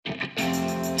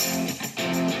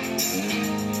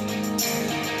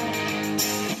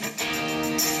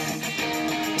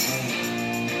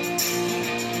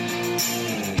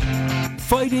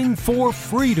fighting for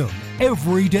freedom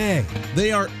every day.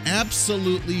 They are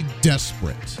absolutely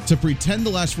desperate to pretend the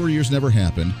last 4 years never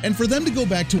happened and for them to go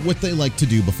back to what they liked to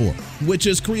do before, which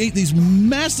is create these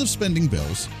massive spending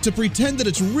bills to pretend that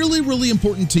it's really, really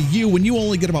important to you when you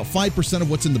only get about 5% of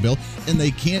what's in the bill, and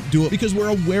they can't do it because we're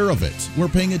aware of it. We're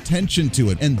paying attention to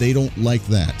it, and they don't like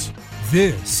that.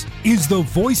 This is the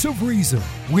Voice of Reason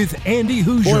with Andy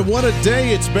Hoosier. Boy, what a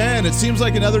day it's been. It seems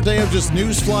like another day of just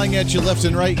news flying at you left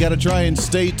and right. You got to try and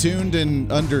stay tuned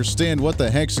and understand what the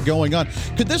heck's going on.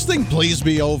 Could this thing please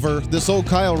be over? This old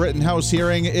Kyle Rittenhouse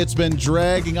hearing, it's been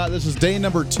dragging on. This is day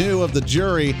number 2 of the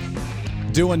jury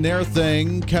doing their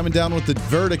thing, coming down with the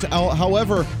verdict.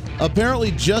 However,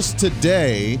 apparently just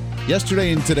today,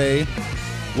 yesterday and today,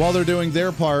 while they're doing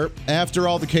their part, after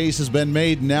all the case has been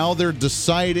made, now they're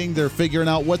deciding, they're figuring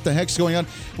out what the heck's going on.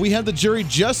 We have the jury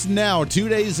just now, 2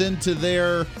 days into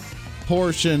their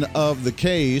portion of the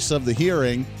case, of the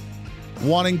hearing,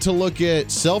 wanting to look at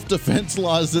self-defense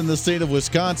laws in the state of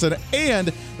Wisconsin,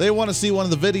 and they want to see one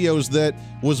of the videos that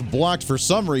was blocked for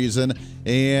some reason,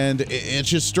 and it's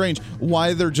just strange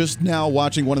why they're just now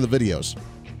watching one of the videos.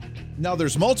 Now,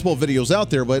 there's multiple videos out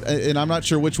there, and I'm not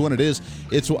sure which one it is.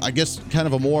 It's, I guess, kind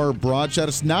of a more broad shot.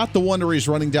 It's not the one where he's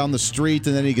running down the street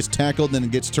and then he gets tackled and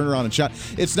then gets turned around and shot.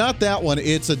 It's not that one.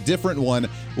 It's a different one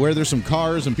where there's some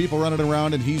cars and people running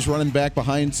around and he's running back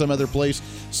behind some other place.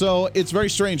 So it's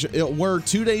very strange. We're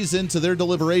 2 days into their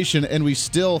deliberation and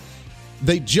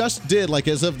they just did, like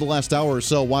as of the last hour or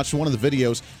so, watch one of the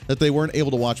videos that they weren't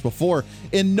able to watch before.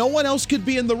 And no one else could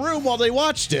be in the room while they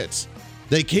watched it.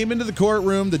 They came into the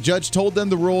courtroom. The judge told them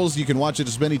the rules. You can watch it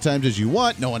as many times as you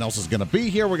want. No one else is going to be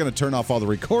here. We're going to turn off all the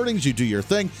recordings. You do your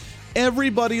thing.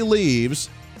 Everybody leaves,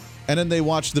 and then they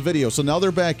watch the video. So now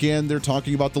they're back in. They're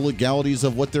talking about the legalities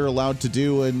of what they're allowed to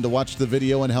do and to watch the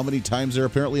video and how many times they're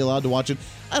apparently allowed to watch it.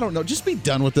 I don't know. Just be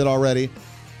done with it already.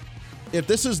 If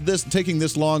this is taking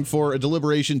this long for a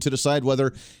deliberation to decide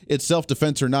whether it's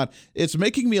self-defense or not, it's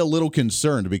making me a little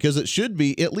concerned because it should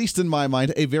be, at least in my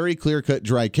mind, a very clear-cut,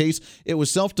 dry case. It was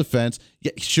self-defense.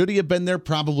 Should he have been there?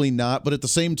 Probably not. But at the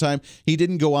same time, he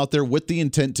didn't go out there with the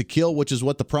intent to kill, which is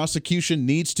what the prosecution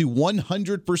needs to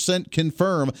 100%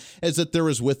 confirm, is that there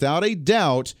is without a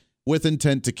doubt with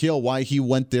intent to kill why he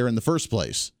went there in the first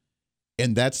place.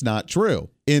 And that's not true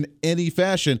in any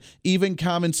fashion. Even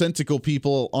commonsensical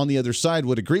people on the other side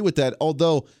would agree with that,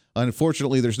 although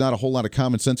unfortunately, there's not a whole lot of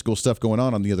commonsensical stuff going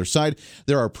on the other side.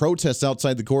 There are protests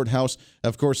outside the courthouse,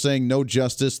 of course, saying no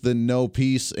justice, then no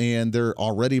peace, and they're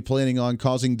already planning on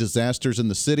causing disasters in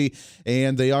the city.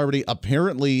 And they already,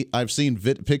 apparently, I've seen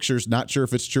pictures, not sure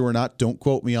if it's true or not, don't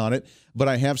quote me on it, but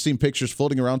I have seen pictures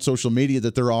floating around social media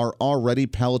that there are already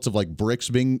pallets of like bricks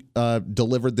being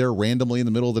delivered there randomly in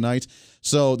the middle of the night.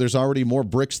 So there's already more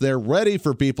bricks there ready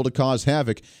for people to cause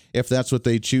havoc if that's what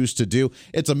they choose to do.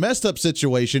 It's a messed up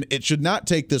situation. It should not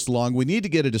take this long. We need to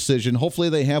get a decision. Hopefully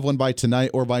they have one by tonight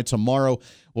or by tomorrow.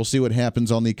 We'll see what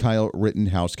happens on the Kyle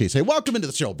Rittenhouse case. Hey, welcome into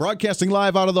the show. Broadcasting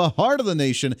live out of the heart of the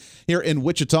nation here in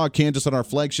Wichita, Kansas on our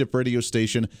flagship radio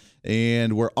station.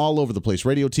 And we're all over the place.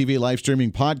 Radio, TV, live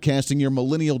streaming, podcasting, your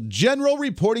millennial general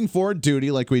reporting for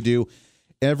duty like we do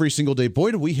every single day.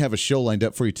 Boy, do we have a show lined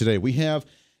up for you today. We have,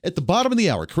 at the bottom of the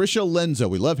hour, Krysia Lenzo.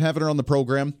 We love having her on the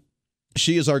program.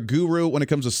 She is our guru when it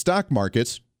comes to stock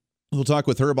markets. We'll talk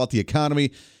with her about the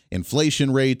economy,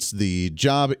 inflation rates, the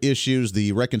job issues,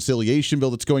 the reconciliation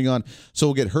bill that's going on. So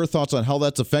we'll get her thoughts on how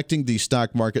that's affecting the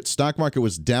stock market. Stock market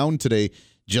was down today,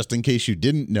 just in case you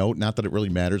didn't know. Not that it really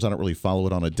matters. I don't really follow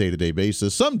it on a day-to-day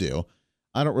basis. Some do.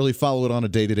 I don't really follow it on a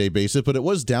day-to-day basis, but it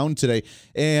was down today.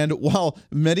 And while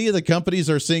many of the companies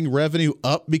are seeing revenue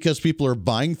up because people are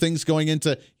buying things going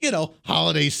into,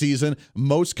 holiday season,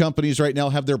 most companies right now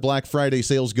have their Black Friday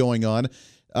sales going on.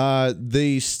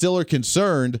 They still are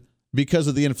concerned because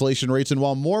of the inflation rates. And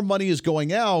while more money is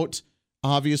going out,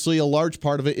 obviously a large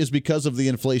part of it is because of the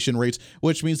inflation rates,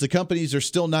 which means the companies are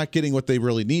still not getting what they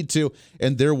really need to,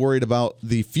 and they're worried about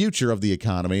the future of the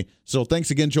economy. So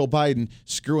thanks again, Joe Biden,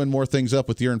 screwing more things up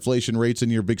with your inflation rates and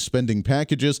your big spending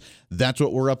packages. That's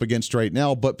what we're up against right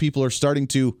now. But people are starting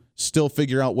to still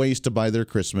figure out ways to buy their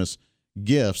Christmas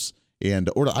gifts. And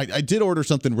I did order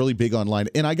something really big online,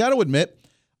 and I got to admit,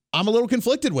 I'm a little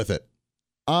conflicted with it.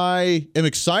 I am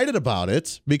excited about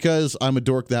it because I'm a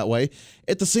dork that way.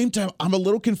 At the same time, I'm a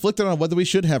little conflicted on whether we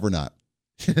should have or not.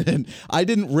 And I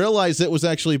didn't realize it was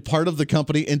actually part of the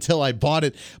company until I bought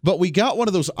it. But we got one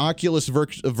of those Oculus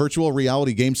virtual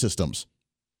reality game systems.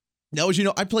 Now, as you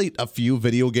know, I played a few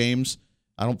video games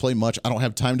I don't play much. I don't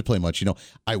have time to play much.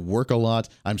 I work a lot.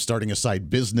 I'm starting a side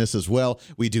business as well.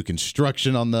 We do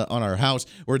construction on our house.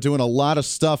 We're doing a lot of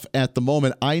stuff at the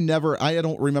moment. I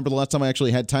don't remember the last time I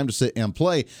actually had time to sit and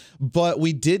play, but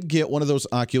we did get one of those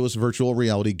Oculus virtual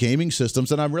reality gaming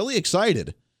systems, and I'm really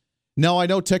excited. Now, I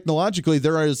know technologically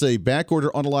there is a back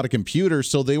order on a lot of computers,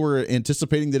 so they were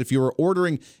anticipating that if you were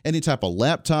ordering any type of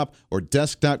laptop or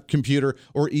desktop computer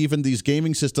or even these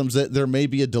gaming systems, that there may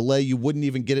be a delay. You wouldn't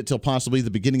even get it till possibly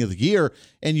the beginning of the year,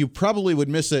 and you probably would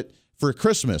miss it for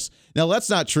Christmas. Now, that's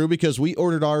not true because we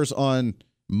ordered ours on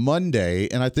Monday,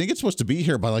 and I think it's supposed to be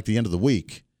here by like the end of the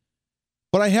week.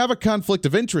 But I have a conflict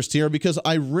of interest here because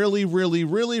I really, really,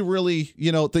 really, really,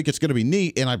 think it's going to be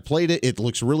neat. And I played it. It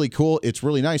looks really cool. It's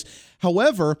really nice.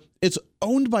 However, it's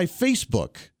owned by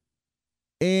Facebook.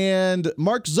 And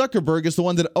Mark Zuckerberg is the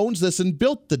one that owns this and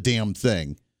built the damn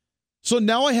thing. So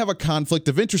now I have a conflict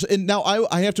of interest. And now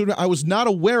I have to admit, I was not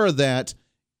aware of that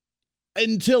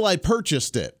until I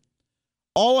purchased it.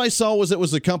 All I saw was it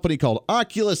was a company called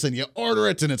Oculus, and you order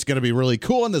it, and it's going to be really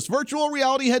cool, and this virtual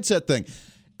reality headset thing.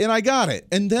 And I got it.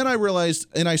 And then I realized,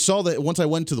 and I saw that once I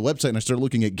went to the website and I started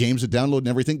looking at games to download and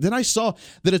everything, then I saw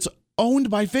that it's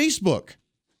owned by Facebook.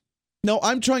 Now,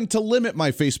 I'm trying to limit my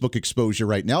Facebook exposure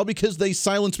right now because they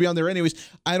silence me on there anyways.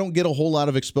 I don't get a whole lot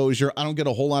of exposure. I don't get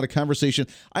a whole lot of conversation.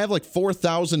 I have like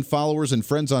 4,000 followers and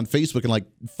friends on Facebook, and like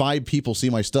 5 people see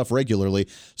my stuff regularly.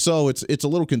 So it's a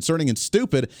little concerning and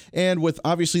stupid. And with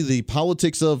obviously the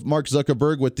politics of Mark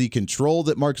Zuckerberg, with the control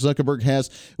that Mark Zuckerberg has,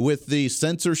 with the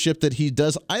censorship that he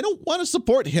does, I don't want to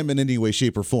support him in any way,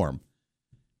 shape, or form.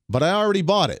 But I already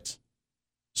bought it.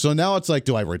 So now it's like,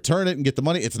 do I return it and get the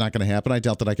money? It's not going to happen. I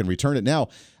doubt that I can return it now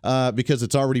because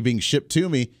it's already being shipped to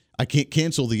me. I can't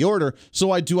cancel the order.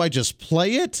 So do I just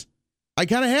play it? I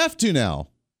kind of have to now.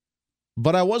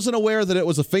 But I wasn't aware that it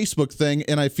was a Facebook thing,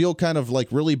 and I feel kind of like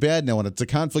really bad now, and it's a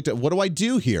conflict. What do I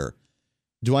do here?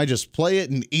 Do I just play it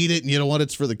and eat it? And you know what?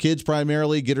 It's for the kids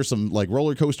primarily. Get her some like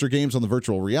roller coaster games on the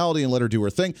virtual reality and let her do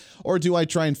her thing. Or do I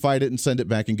try and fight it and send it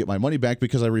back and get my money back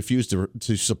because I refuse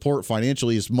to support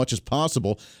financially as much as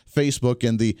possible Facebook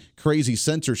and the crazy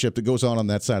censorship that goes on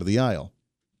that side of the aisle?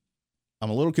 I'm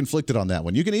a little conflicted on that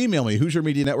one. You can email me,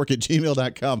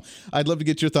 HoosierMediaNetwork@gmail.com. I'd love to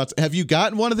get your thoughts. Have you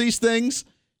gotten one of these things?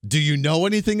 Do you know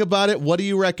anything about it? What do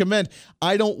you recommend?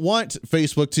 I don't want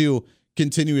Facebook to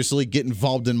continuously get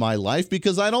involved in my life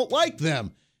because I don't like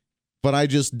them. But I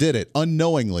just did it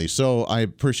unknowingly, so I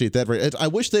appreciate that. I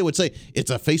wish they would say it's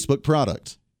a Facebook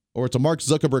product or it's a Mark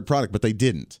Zuckerberg product, but they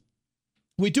didn't.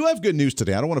 We do have good news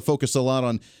today. I don't want to focus a lot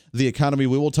on the economy.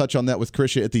 We will touch on that with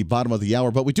Krysia at the bottom of the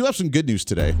hour, but we do have some good news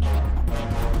today.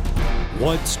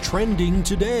 What's trending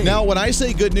today? Now, when I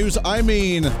say good news, I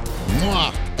mean,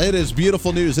 it is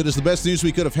beautiful news. It is the best news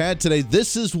we could have had today.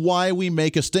 This is why we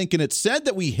make a stink, and it's sad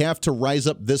that we have to rise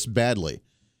up this badly.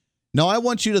 Now, I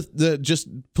want you to just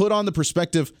put on the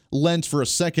perspective lens for a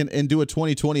second and do a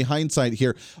 2020 hindsight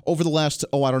here over the last,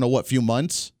 few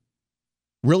months.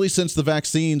 Really, since the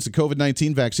vaccines, the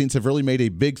COVID-19 vaccines have really made a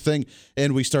big thing,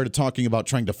 and we started talking about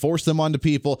trying to force them onto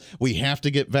people. We have to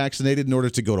get vaccinated in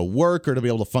order to go to work or to be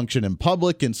able to function in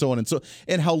public and so on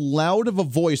and how loud of a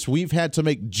voice we've had to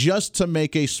make just to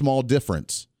make a small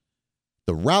difference.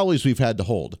 The rallies we've had to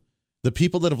hold, the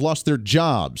people that have lost their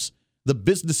jobs, the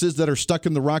businesses that are stuck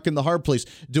in the rock and the hard place.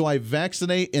 Do I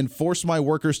vaccinate and force my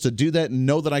workers to do that and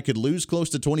know that I could lose close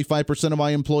to 25% of my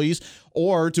employees?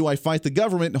 Or do I fight the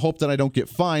government and hope that I don't get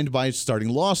fined by starting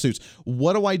lawsuits?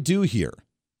 What do I do here?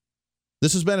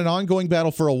 This has been an ongoing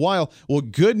battle for a while. Well,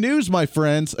 good news, my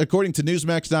friends, according to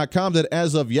Newsmax.com, that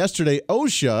as of yesterday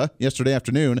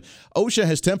afternoon, OSHA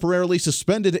has temporarily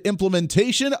suspended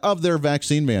implementation of their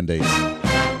vaccine mandate.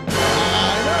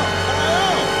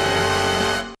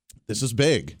 This is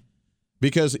big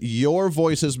because your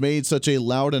voice has made such a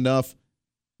loud enough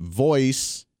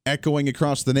voice echoing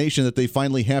across the nation that they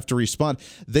finally have to respond.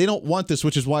 They don't want this,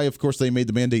 which is why, of course, they made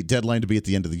the mandate deadline to be at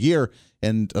the end of the year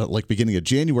and beginning of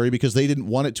January, because they didn't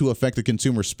want it to affect the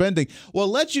consumer spending. Well,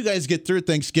 let you guys get through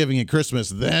Thanksgiving and Christmas,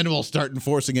 then we'll start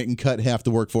enforcing it and cut half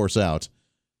the workforce out.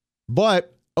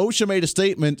 But OSHA made a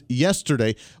statement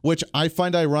yesterday, which I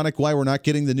find ironic why we're not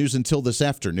getting the news until this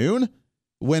afternoon,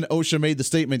 when OSHA made the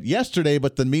statement yesterday,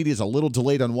 but the media is a little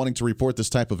delayed on wanting to report this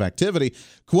type of activity.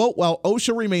 Quote, while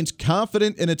OSHA remains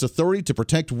confident in its authority to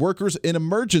protect workers in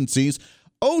emergencies,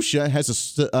 OSHA has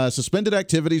suspended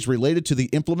activities related to the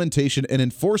implementation and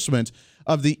enforcement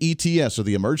of the ETS, or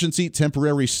the Emergency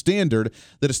Temporary Standard,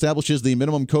 that establishes the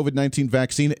minimum COVID-19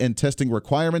 vaccine and testing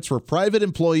requirements for private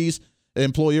employers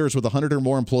with 100 or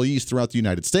more employees throughout the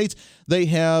United States. They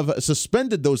have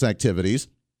suspended those activities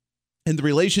in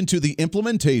relation to the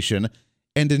implementation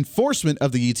and enforcement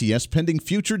of the ETS pending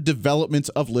future developments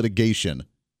of litigation.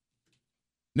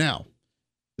 Now,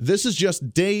 this is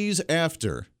just days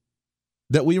after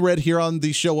that we read here on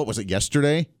the show, what was it,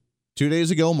 yesterday? 2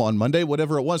 days ago, on Monday,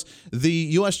 whatever it was, the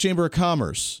U.S. Chamber of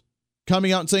Commerce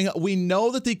coming out and saying, we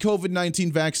know that the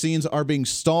COVID-19 vaccines are being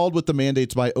stalled with the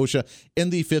mandates by OSHA in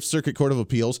the Fifth Circuit Court of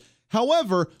Appeals.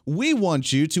 However, we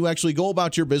want you to actually go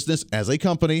about your business as a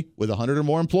company with 100 or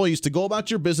more employees, to go about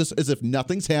your business as if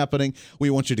nothing's happening. We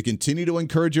want you to continue to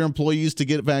encourage your employees to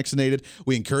get vaccinated.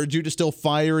 We encourage you to still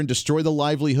fire and destroy the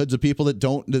livelihoods of people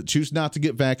that choose not to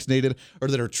get vaccinated or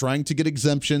that are trying to get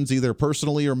exemptions either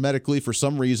personally or medically for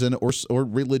some reason or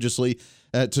religiously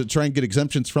to try and get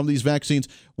exemptions from these vaccines.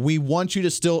 We want you to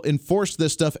still enforce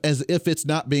this stuff as if it's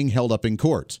not being held up in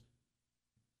court.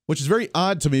 Which is very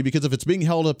odd to me, because if it's being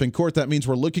held up in court, that means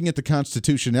we're looking at the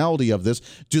constitutionality of this.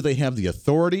 Do they have the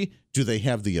authority? Do they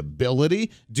have the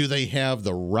ability? Do they have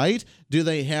the right? Do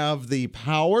they have the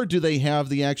power? Do they have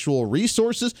the actual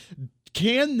resources?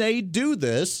 Can they do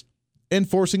this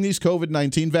enforcing these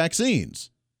COVID-19 vaccines?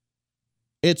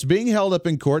 It's being held up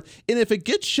in court, and if it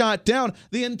gets shot down,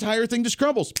 the entire thing just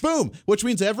crumbles. Boom! Which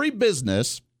means every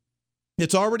business,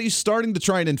 it's already starting to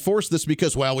try and enforce this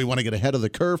because, well, we want to get ahead of the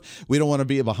curve. We don't want to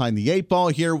be behind the eight ball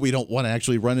here. We don't want to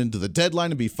actually run into the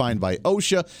deadline and be fined by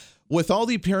OSHA. With all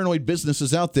the paranoid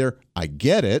businesses out there, I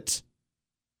get it.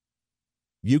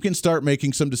 You can start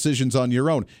making some decisions on your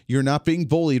own. You're not being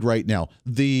bullied right now.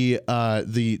 The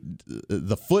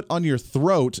foot on your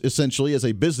throat, essentially, as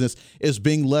a business, is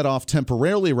being let off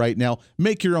temporarily right now.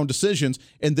 Make your own decisions,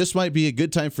 and this might be a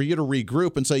good time for you to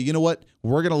regroup and say, you know what,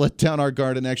 we're going to let down our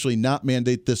guard and actually not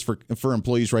mandate this for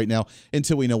employees right now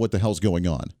until we know what the hell's going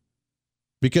on.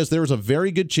 Because there's a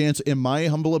very good chance, in my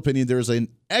humble opinion, there's an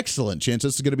excellent chance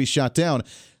this is going to be shot down.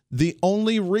 The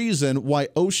only reason why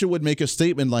OSHA would make a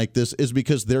statement like this is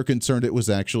because they're concerned it would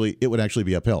actually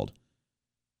be upheld.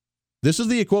 This is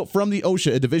the quote from the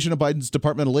OSHA, a division of Biden's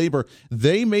Department of Labor.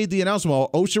 They made the announcement, while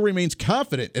OSHA remains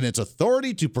confident in its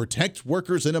authority to protect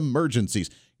workers in emergencies.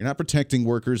 You're not protecting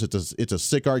workers. It's a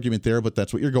sick argument there, but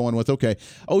that's what you're going with. Okay.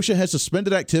 OSHA has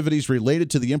suspended activities related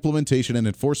to the implementation and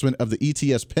enforcement of the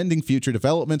ETS pending future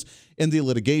developments in the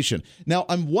litigation. Now,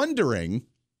 I'm wondering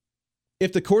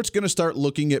if the court's going to start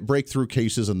looking at breakthrough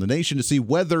cases in the nation to see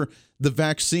whether the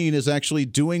vaccine is actually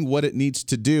doing what it needs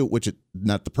to do, which is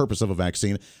not the purpose of a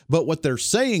vaccine, but what they're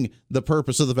saying the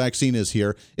purpose of the vaccine is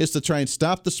here is to try and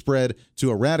stop the spread,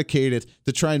 to eradicate it,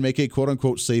 to try and make a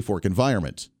quote-unquote safe work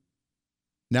environment.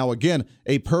 Now, again,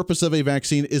 a purpose of a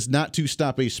vaccine is not to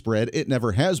stop a spread. It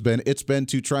never has been. It's been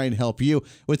to try and help you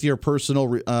with your personal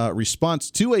response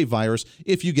to a virus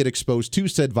if you get exposed to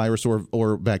said virus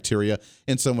or bacteria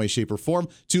in some way, shape, or form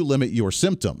to limit your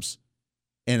symptoms.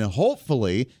 And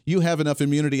hopefully you have enough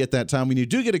immunity at that time when you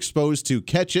do get exposed to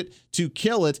catch it, to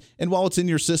kill it, and while it's in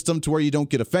your system to where you don't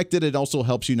get affected, it also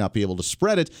helps you not be able to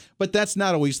spread it. But that's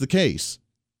not always the case.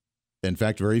 In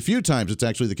fact, very few times it's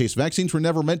actually the case. Vaccines were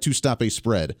never meant to stop a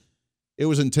spread. It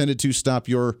was intended to stop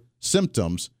your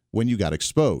symptoms when you got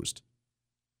exposed.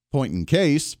 Point in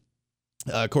case,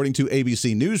 according to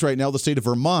ABC News right now, the state of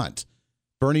Vermont,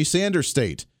 Bernie Sanders'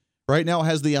 state, right now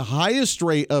has the highest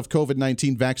rate of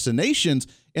COVID-19 vaccinations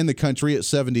in the country at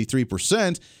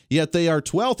 73%, yet they are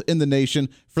 12th in the nation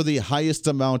for the highest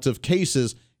amount of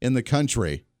cases in the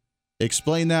country.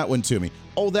 Explain that one to me.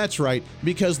 Oh, that's right,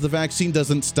 because the vaccine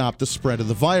doesn't stop the spread of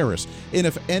the virus. And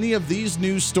if any of these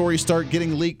news stories start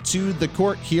getting leaked to the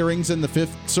court hearings in the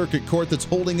Fifth Circuit Court that's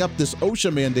holding up this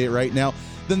OSHA mandate right now,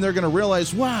 then they're going to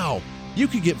realize, wow, you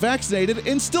could get vaccinated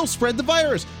and still spread the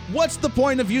virus. What's the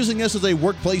point of using this as a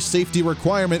workplace safety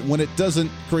requirement when it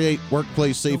doesn't create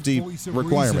workplace safety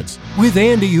requirements? With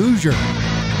Andy Hoosier.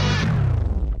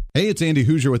 Hey, it's Andy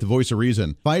Hoosier with the Voice of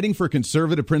Reason. Fighting for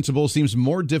conservative principles seems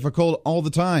more difficult all the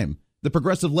time. The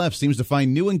progressive left seems to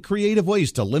find new and creative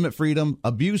ways to limit freedom,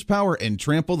 abuse power, and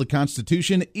trample the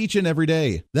Constitution each and every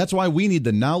day. That's why we need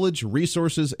the knowledge,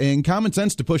 resources, and common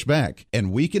sense to push back,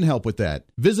 and we can help with that.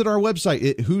 Visit our website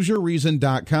at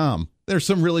HoosierReason.com. There's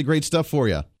some really great stuff for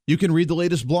you. You can read the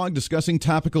latest blog discussing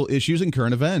topical issues and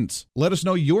current events. Let us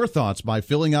know your thoughts by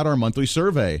filling out our monthly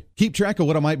survey. Keep track of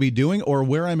what I might be doing or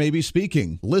where I may be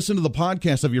speaking. Listen to the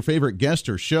podcast of your favorite guest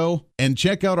or show, and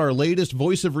check out our latest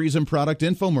Voice of Reason product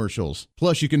infomercials.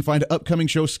 Plus, you can find upcoming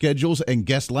show schedules and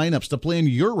guest lineups to plan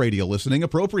your radio listening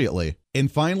appropriately.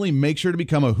 And finally, make sure to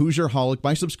become a Hoosier-holic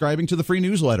by subscribing to the free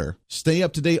newsletter. Stay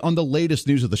up to date on the latest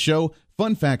news of the show,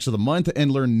 fun facts of the month,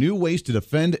 and learn new ways to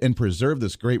defend and preserve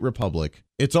this great republic.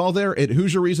 It's all there at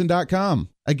HoosierReason.com.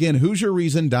 Again,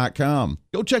 HoosierReason.com.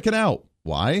 Go check it out.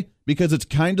 Why? because it's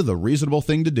kind of the reasonable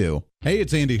thing to do. Hey,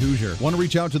 it's Andy Hoosier. Want to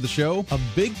reach out to the show? A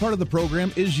big part of the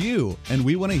program is you, and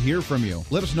we want to hear from you.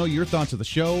 Let us know your thoughts of the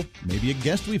show, maybe a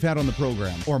guest we've had on the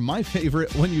program, or my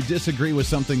favorite, when you disagree with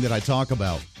something that I talk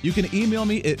about. You can email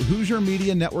me at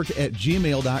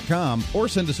HoosierMediaNetwork@gmail.com or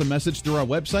send us a message through our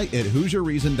website at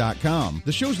HoosierReason.com.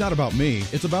 The show's not about me,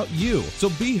 it's about you.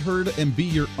 So be heard and be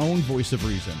your own voice of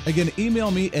reason. Again, email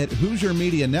me at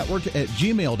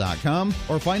HoosierMediaNetwork@gmail.com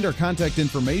or find our contact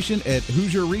information at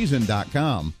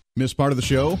HoosierReason.com. Miss part of the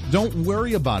show? Don't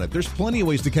worry about it. There's plenty of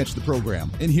ways to catch the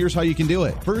program, and here's how you can do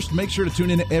it. First, make sure to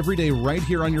tune in every day right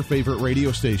here on your favorite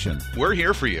radio station. We're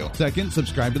here for you. Second,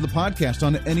 subscribe to the podcast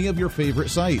on any of your favorite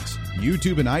sites.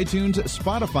 YouTube and iTunes,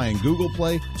 Spotify and Google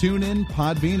Play, TuneIn,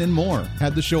 Podbean, and more.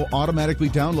 Have the show automatically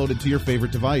downloaded to your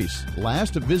favorite device.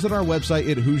 Last, visit our website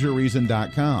at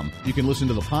HoosierReason.com. You can listen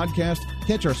to the podcast,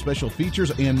 catch our special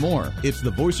features, and more. It's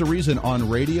the voice of reason on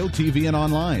radio, TV, and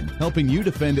online, helping you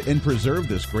defend and preserve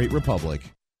this great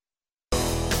republic.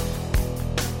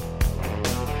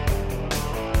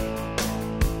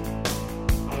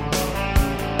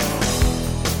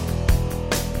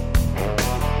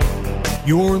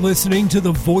 You're listening to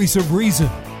the Voice of Reason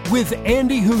with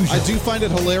Andy Hoosier. I do find it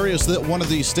hilarious that one of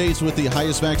the states with the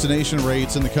highest vaccination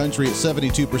rates in the country at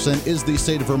 72% is the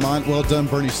state of Vermont. Well done,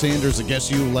 Bernie Sanders. I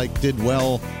guess you did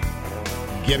well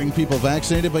getting people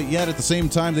vaccinated, but yet at the same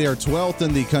time they are 12th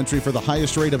in the country for the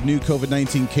highest rate of new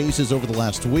COVID-19 cases over the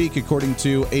last week, according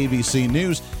to ABC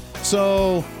News.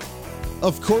 So,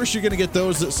 of course, you're going to get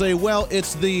those that say, well,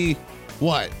 it's the,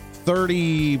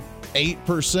 38%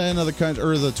 of the country,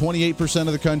 or the 28%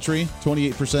 of the country,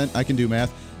 28%, I can do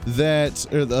math, that,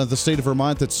 or the state of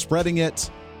Vermont that's spreading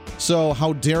it. So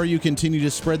how dare you continue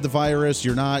to spread the virus?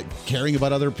 You're not caring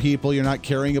about other people. You're not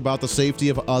caring about the safety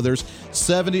of others.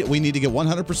 We need to get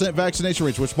 100% vaccination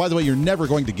rates, which, by the way, you're never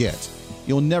going to get.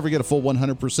 You'll never get a full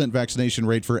 100% vaccination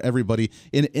rate for everybody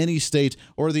in any state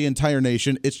or the entire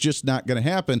nation. It's just not going to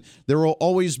happen. There will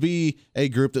always be a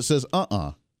group that says,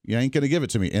 you ain't going to give it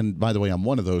to me. And by the way, I'm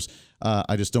one of those.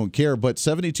 I just don't care. But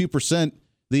 72%,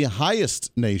 the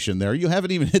highest nation there, you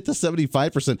haven't even hit the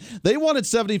 75%. They wanted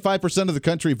 75% of the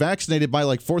country vaccinated by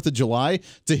 4th of July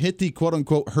to hit the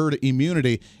quote-unquote herd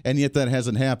immunity, and yet that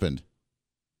hasn't happened.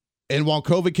 And while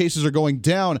COVID cases are going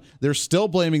down, they're still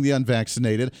blaming the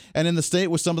unvaccinated. And in the state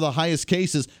with some of the highest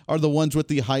cases are the ones with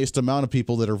the highest amount of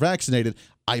people that are vaccinated.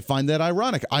 I find that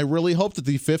ironic. I really hope that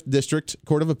the 5th District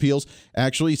Court of Appeals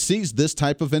actually sees this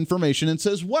type of information and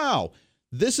says, wow,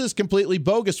 this is completely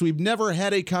bogus. We've never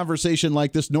had a conversation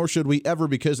like this, nor should we ever,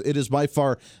 because it is by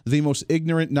far the most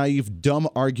ignorant, naive, dumb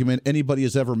argument anybody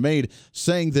has ever made,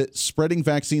 saying that spreading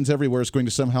vaccines everywhere is going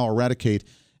to somehow eradicate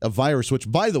a virus, which,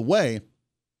 by the way,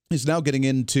 is now getting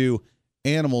into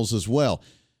animals as well.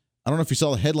 I don't know if you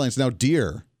saw the headlines now.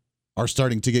 Deer are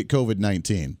starting to get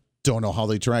COVID-19. Don't know how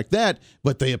they track that,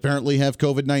 but they apparently have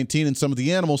COVID-19 in some of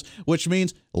the animals, which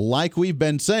means, like we've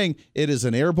been saying, it is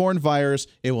an airborne virus.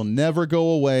 It will never go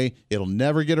away. It'll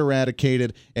never get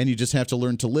eradicated, and you just have to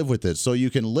learn to live with it. So you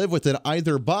can live with it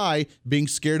either by being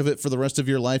scared of it for the rest of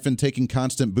your life and taking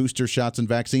constant booster shots and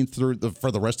vaccines for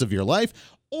the rest of your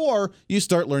life, or you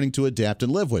start learning to adapt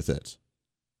and live with it.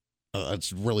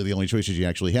 That's really the only choices you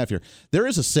actually have here. There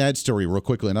is a sad story real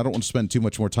quickly, and I don't want to spend too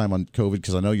much more time on COVID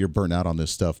because I know you're burnt out on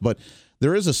this stuff, but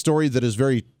there is a story that is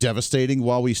very devastating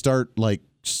while we start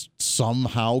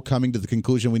somehow coming to the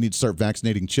conclusion we need to start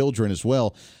vaccinating children as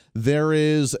well. There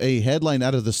is a headline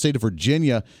out of the state of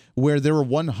Virginia where there were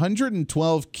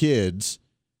 112 kids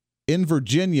in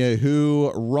Virginia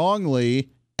who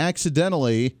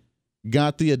accidentally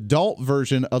got the adult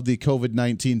version of the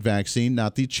COVID-19 vaccine,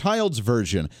 not the child's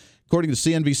version. According to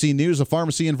CNBC News, a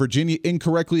pharmacy in Virginia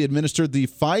incorrectly administered the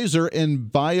Pfizer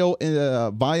and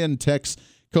BioNTech's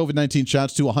COVID-19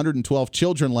 shots to 112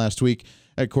 children last week,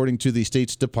 according to the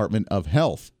state's Department of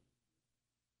Health.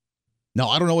 Now,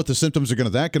 I don't know what the symptoms are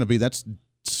going to be. That's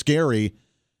scary.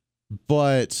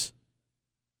 But,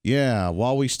 yeah,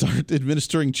 while we start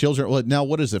administering children, now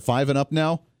what is it, 5 and up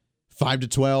now? 5 to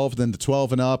 12, then the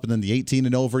 12 and up, and then the 18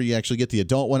 and over, you actually get the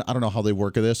adult one. I don't know how they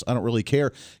work this. I don't really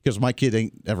care because my kid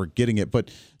ain't ever getting it. But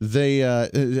they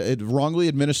wrongly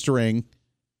administering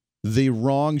the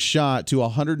wrong shot to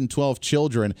 112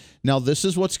 children. Now, this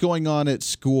is what's going on at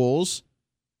schools,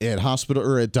 at hospital,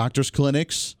 or at doctor's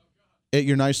clinics, at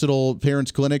your nice little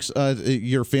parents' clinics,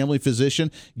 your family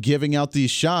physician giving out these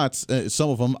shots. Some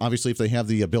of them, obviously, if they have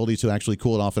the ability to actually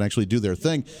cool it off and actually do their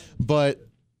thing. But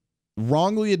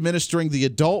wrongly administering the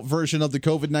adult version of the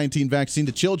COVID-19 vaccine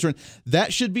to children,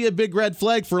 that should be a big red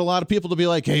flag for a lot of people to be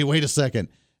like, hey, wait a second.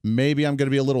 maybe I'm going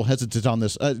to be a little hesitant on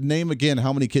this. Name again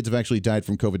how many kids have actually died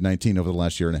from COVID-19 over the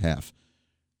last year and a half.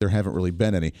 There haven't really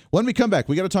been any. When we come back,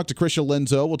 we got to talk to Krysia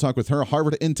Lenzo. We'll talk with her,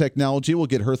 Harvard in Technology. We'll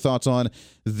get her thoughts on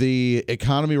the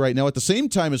economy right now at the same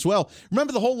time as well.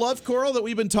 Remember the whole love quarrel that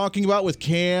we've been talking about with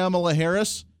Kamala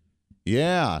Harris?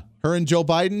 Yeah, her and Joe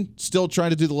Biden still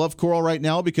trying to do the love quarrel right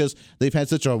now because they've had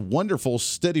such a wonderful,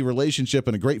 steady relationship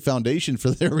and a great foundation for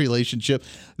their relationship.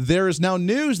 There is now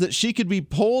news that she could be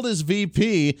pulled as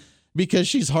VP because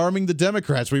she's harming the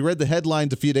Democrats. We read the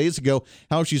headlines a few days ago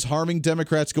how she's harming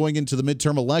Democrats going into the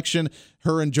midterm election.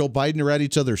 Her and Joe Biden are at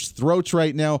each other's throats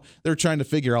right now. They're trying to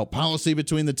figure out policy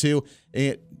between the two.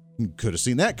 And could have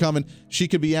seen that coming. She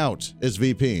could be out as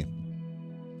VP.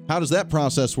 How does that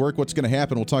process work? What's going to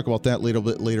happen? We'll talk about that a little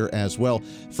bit later as well.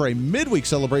 For a midweek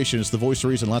celebration, it's the Voice of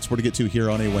Reason. Lots more to get to here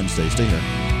on a Wednesday. Stay here.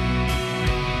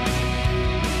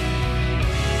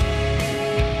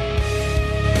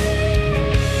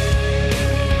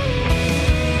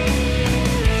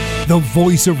 The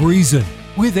Voice of Reason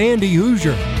with Andy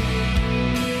Hoosier.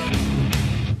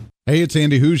 Hey, it's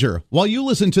Andy Hoosier. While you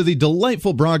listen to the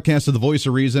delightful broadcast of The Voice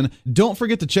of Reason, don't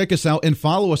forget to check us out and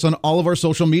follow us on all of our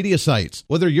social media sites.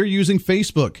 Whether you're using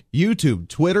Facebook, YouTube,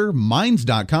 Twitter,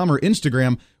 Minds.com, or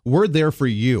Instagram, we're there for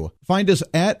you. Find us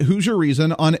at Hoosier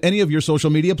Reason on any of your social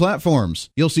media platforms.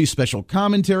 You'll see special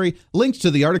commentary, links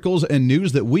to the articles and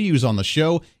news that we use on the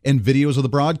show, and videos of the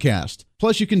broadcast.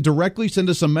 Plus, you can directly send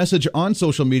us a message on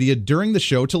social media during the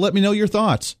show to let me know your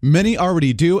thoughts. Many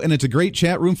already do, and it's a great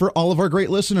chat room for all of our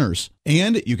great listeners.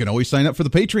 And you can always sign up for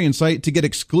the Patreon site to get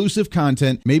exclusive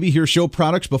content, maybe hear show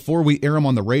products before we air them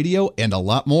on the radio, and a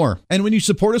lot more. And when you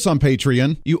support us on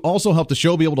Patreon, you also help the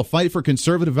show be able to fight for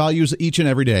conservative values each and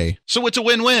every day. So it's a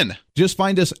win-win. Just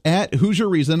find us at Hoosier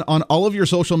Reason on all of your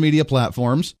social media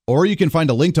platforms, or you can find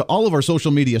a link to all of our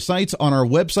social media sites on our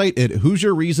website at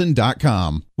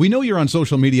HoosierReason.com. We know you're on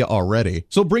social media already,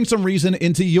 so bring some reason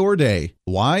into your day.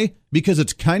 Why? Because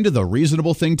it's kind of the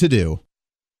reasonable thing to do.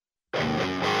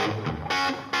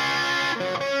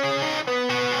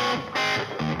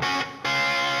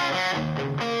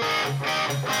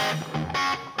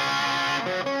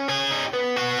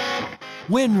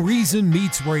 When Reason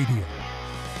Meets Radio.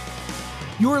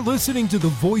 You're listening to The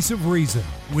Voice of Reason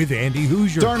with Andy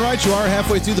Hoosier. Darn right you are.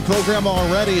 Halfway through the program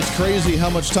already. It's crazy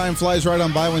how much time flies right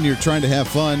on by when you're trying to have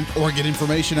fun or get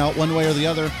information out one way or the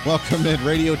other. Welcome in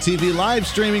radio, TV, live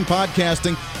streaming,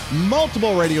 podcasting,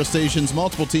 multiple radio stations,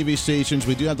 multiple TV stations.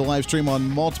 We do have the live stream on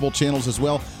multiple channels as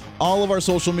well. All of our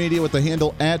social media with the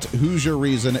handle at Hoosier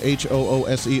Reason,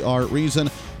 HOOSER Reason.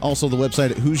 Also the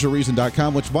website at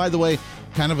HoosierReason.com, which, by the way,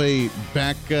 kind of a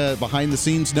back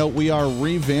behind-the-scenes note, we are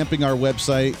revamping our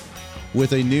website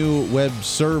with a new web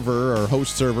server or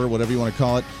host server, whatever you want to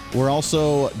call it. We're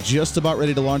also just about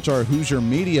ready to launch our Hoosier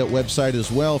Media website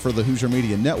as well for the Hoosier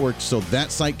Media Network, so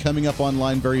that site coming up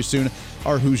online very soon.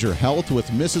 Our Hoosier Health with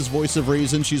Mrs. Voice of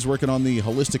Reason. She's working on the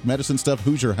holistic medicine stuff,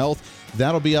 Hoosier Health.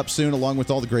 That'll be up soon along with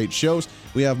all the great shows.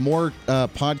 We have more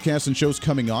podcasts and shows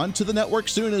coming on to the network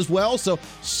soon as well, so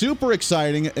super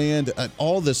exciting, and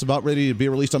all this about ready to be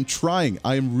released.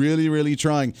 I'm really, really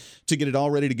trying to get it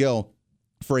all ready to go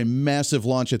for a massive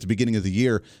launch at the beginning of the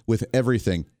year with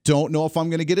everything. Don't know if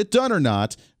I'm going to get it done or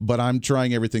not, but I'm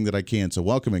trying everything that I can. So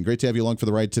welcome in. Great to have you along for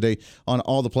the ride today on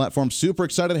all the platforms. Super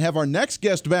excited to have our next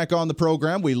guest back on the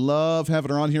program. We love having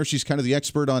her on here. She's kind of the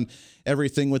expert on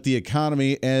everything with the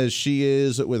economy, as she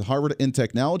is with Harvard in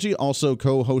Technology, also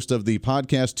co-host of the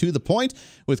podcast To The Point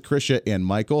with Krysia and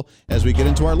Michael, as we get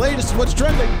into our latest What's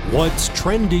Trending. What's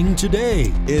trending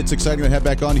today? It's exciting to have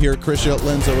back on here Krysia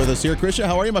Lenzo with us here. Krysia,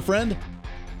 how are you, my friend?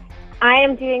 I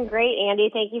am doing great, Andy.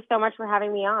 Thank you so much for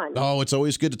having me on. Oh, it's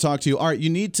always good to talk to you. All right,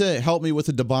 you need to help me with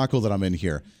the debacle that I'm in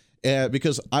here.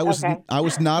 Because I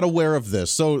was not aware of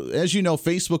this. So, as you know,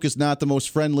 Facebook is not the most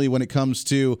friendly when it comes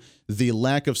to the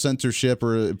lack of censorship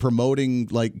or promoting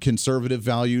like conservative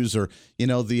values or, you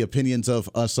know, the opinions of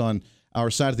us on our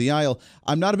side of the aisle.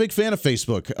 I'm not a big fan of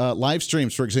Facebook. Live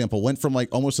streams, for example, went from like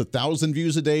almost 1,000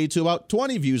 views a day to about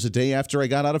 20 views a day after I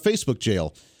got out of Facebook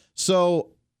jail.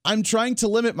 So I'm trying to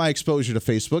limit my exposure to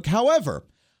Facebook. However,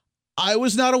 I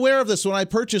was not aware of this when I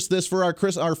purchased this for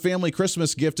our family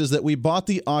Christmas gift, is that we bought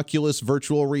the Oculus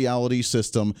virtual reality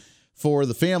system for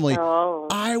the family. Oh.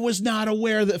 I was not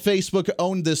aware that Facebook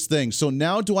owned this thing. So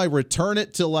now do I return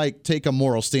it to like take a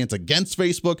moral stance against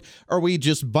Facebook, or we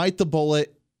just bite the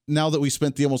bullet now that we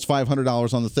spent the almost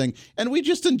 $500 on the thing and we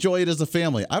just enjoy it as a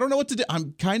family? I don't know what to do.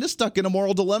 I'm kind of stuck in a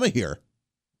moral dilemma here.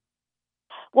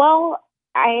 Well,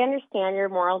 I understand your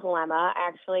moral dilemma.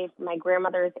 Actually, my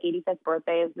grandmother's 85th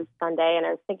birthday is this Sunday, and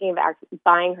I was thinking of actually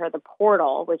buying her the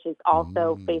Portal, which is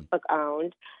also Facebook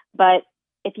owned. But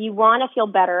if you want to feel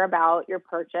better about your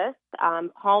purchase,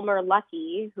 Palmer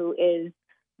Luckey, who is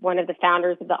one of the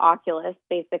founders of the Oculus,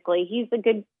 basically, he's a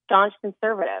good, staunch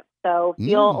conservative. So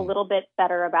feel a little bit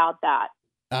better about that.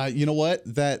 You know what?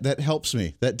 That helps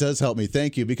me. That does help me.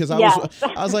 Thank you. Because I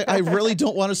was like, I really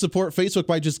don't want to support Facebook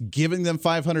by just giving them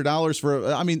 $500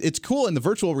 for. I mean, it's cool, and the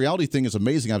virtual reality thing is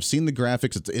amazing. I've seen the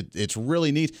graphics. It's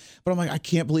really neat. But I'm like, I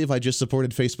can't believe I just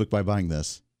supported Facebook by buying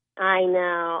this. I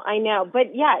know.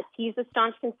 But yes, he's a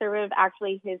staunch conservative.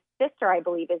 Actually, his sister, I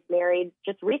believe, is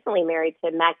just recently married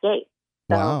to Matt Gaetz.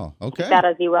 So wow. Okay. That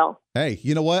as you will. Hey,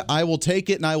 you know what? I will take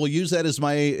it, and I will use that as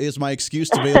my excuse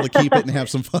to be able to keep it and have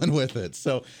some fun with it.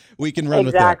 So we can run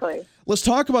with that. Exactly. Let's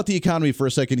talk about the economy for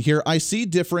a second here. I see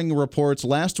differing reports.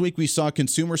 Last week we saw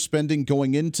consumer spending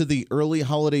going into the early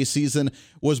holiday season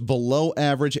was below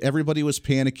average. Everybody was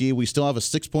panicky. We still have a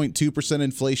 6.2%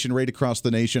 inflation rate across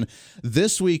the nation.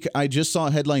 This week I just saw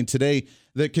a headline today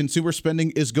that consumer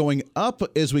spending is going up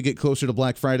as we get closer to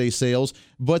Black Friday sales,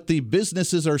 but the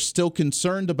businesses are still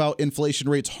concerned about inflation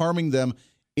rates harming them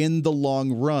in the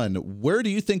long run. Where do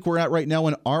you think we're at right now,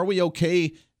 and are we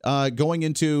okay going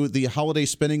into the holiday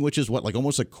spending, which is like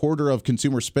almost a quarter of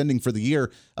consumer spending for the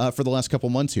year for the last couple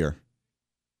months here?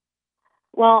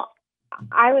 Well,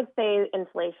 I would say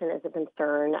inflation is a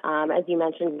concern. As you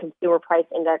mentioned, consumer price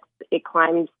index, it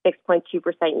climbed 6.2%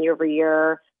 year over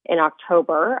year in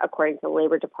October, according to the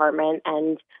Labor Department.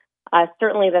 And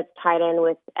certainly that's tied in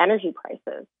with energy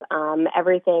prices.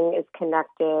 Everything is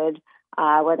connected,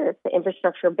 whether it's the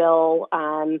infrastructure bill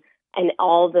and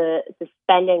all the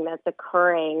spending that's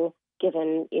occurring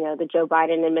given, the Joe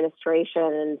Biden administration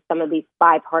and some of these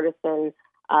bipartisan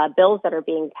bills that are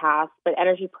being passed. But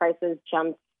energy prices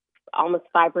jumped almost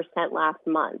 5% last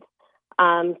month.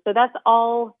 So that's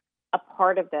all a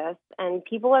part of this. And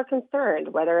people are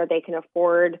concerned whether they can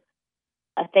afford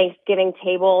a Thanksgiving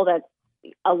table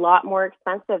that's a lot more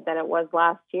expensive than it was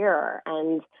last year.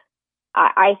 And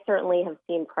I certainly have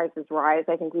seen prices rise.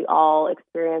 I think we all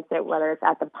experience it, whether it's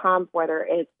at the pump, whether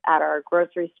it's at our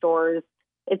grocery stores.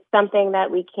 It's something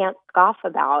that we can't scoff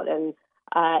about. And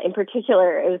in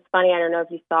particular, it was funny, I don't know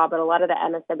if you saw, but a lot of the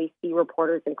MSNBC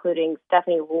reporters, including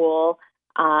Stephanie Ruhle,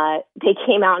 they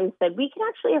came out and said, we can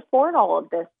actually afford all of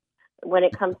this when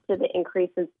it comes to the increase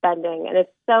in spending. And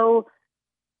it's so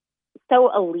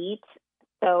elite,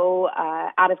 so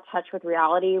out of touch with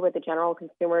reality, what the general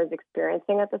consumer is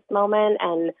experiencing at this moment,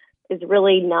 and is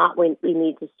really not what we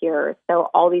need to hear. So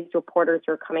all these reporters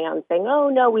are coming out and saying, oh,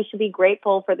 no, we should be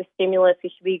grateful for the stimulus.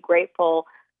 We should be grateful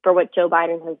for what Joe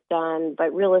Biden has done.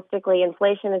 But realistically,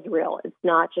 inflation is real. It's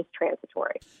not just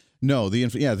transitory. No, the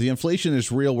inflation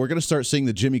is real. We're going to start seeing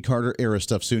the Jimmy Carter era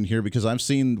stuff soon here, because I've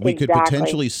seen we could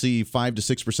potentially see 5 to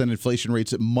 6% inflation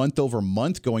rates month over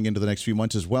month going into the next few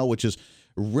months as well, which is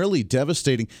really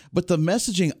devastating. But the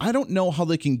messaging, I don't know how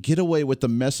they can get away with the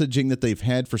messaging that they've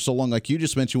had for so long, like you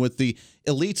just mentioned, with the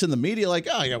elites in the media, like,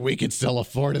 oh, yeah, we can still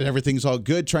afford it. Everything's all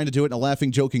good, trying to do it in a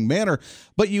laughing, joking manner.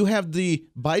 But you have the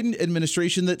Biden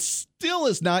administration that still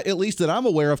is not, at least that I'm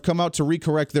aware of, come out to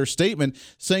recorrect their statement,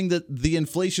 saying that the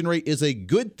inflation rate is a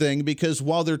good thing, because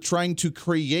while they're trying to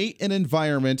create an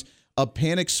environment of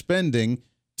panic spending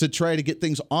to try to get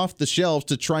things off the shelves,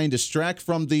 to try and distract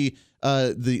from the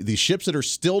ships that are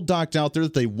still docked out there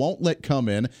that they won't let come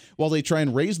in, while they try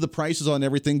and raise the prices on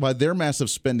everything by their massive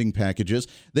spending packages.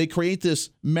 They create this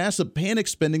massive panic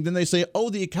spending. Then they say, oh,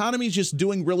 the economy is just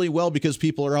doing really well because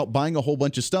people are out buying a whole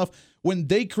bunch of stuff, when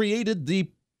they created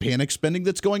the panic spending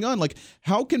that's going on. Like,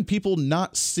 how can people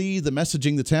not see the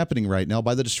messaging that's happening right now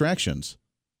by the distractions?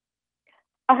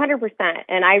 100%.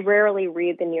 And I rarely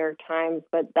read the New York Times,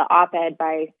 but the op-ed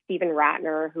by Stephen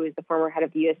Ratner, who is the former head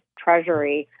of the U.S.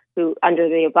 Treasury, who under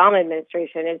the Obama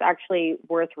administration is actually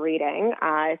worth reading.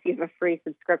 If you have a free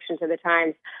subscription to the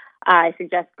Times, I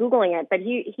suggest Googling it. But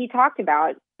he talked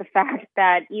about the fact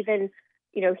that even,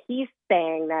 he's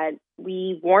saying that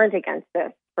we warned against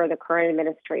this for the current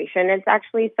administration. It's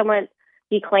actually somewhat,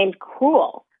 he claimed,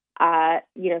 cruel.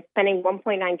 Spending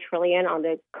 $1.9 trillion on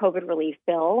the COVID relief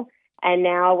bill, and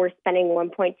now we're spending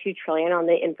 $1.2 trillion on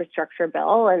the infrastructure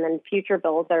bill, and then future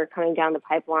bills that are coming down the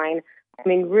pipeline. I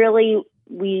mean, really,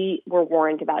 we were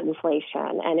warned about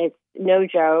inflation, and it's no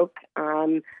joke.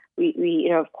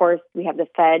 We of course, we have the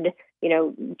Fed.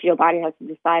 Joe Biden has to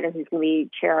decide on who's going to be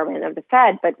chairman of the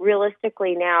Fed, but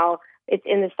realistically now it's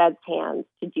in the Fed's hands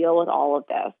to deal with all of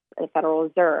this. The Federal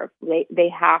Reserve, they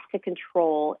have to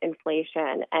control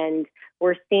inflation, and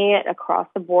we're seeing it across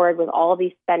the board with all of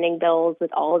these spending bills,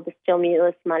 with all of the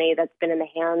stimulus money that's been in the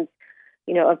hands,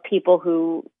 of people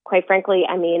who, quite frankly,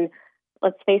 I mean,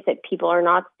 let's face it, people are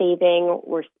not saving,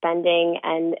 we're spending,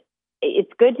 and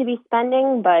it's good to be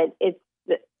spending, but it's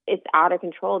it's out of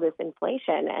control, this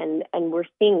inflation, and we're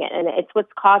seeing it. And it's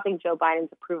what's causing Joe Biden's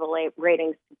approval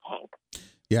ratings to tank.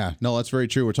 Yeah, no, that's very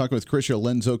true. We're talking with Krysia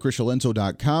Lenzo.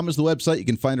 KrysiaLenzo.com is the website. You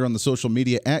can find her on the social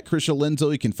media at Krysia Lenzo.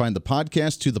 You can find the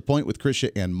podcast To the Point with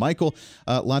Krysia and Michael.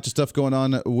 Lots of stuff going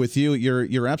on with you.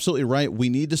 You're absolutely right. We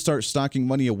need to start stocking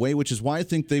money away, which is why I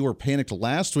think they were panicked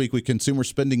last week with consumer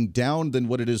spending down than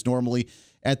what it is normally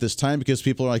at this time, because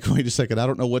people are like, wait a second, I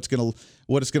don't know what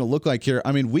it's gonna look like here.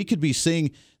 I mean, we could be seeing,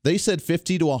 they said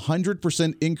 50 to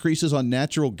 100% increases on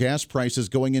natural gas prices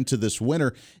going into this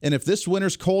winter. And if this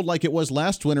winter's cold like it was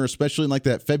last winter, especially in like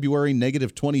that February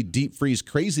 -20 deep freeze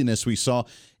craziness we saw,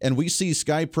 and we see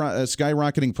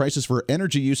skyrocketing prices for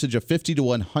energy usage of 50 to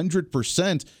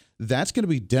 100%, that's going to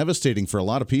be devastating for a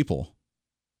lot of people.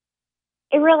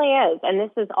 It really is, and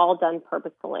this is all done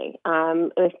purposefully.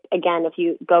 If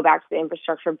you go back to the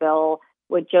infrastructure bill,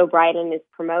 what Joe Biden is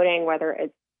promoting, whether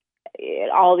it's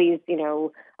all these,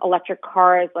 electric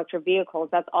cars, electric vehicles,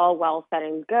 that's all well said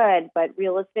and good, but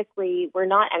realistically, we're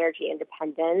not energy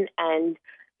independent, and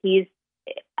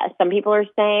some people are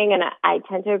saying, and I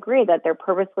tend to agree, that they're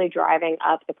purposely driving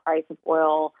up the price of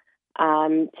oil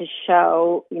to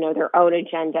show, their own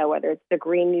agenda, whether it's the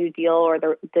Green New Deal or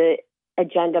the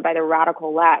agenda by the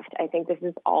radical left. I think this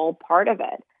is all part of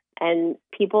it. And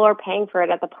people are paying for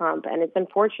it at the pump. And it's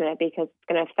unfortunate because it's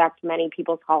going to affect many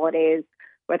people's holidays,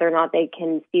 whether or not they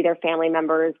can see their family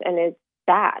members. And it's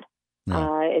sad.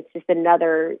 Yeah. It's just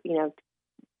another,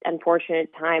 unfortunate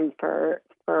time for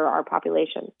our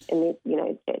population in the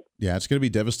United States. Yeah, it's going to be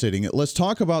devastating. Let's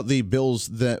talk about the bills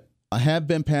that have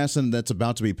been passed and that's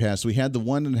about to be passed. We had the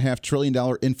 $1.5 trillion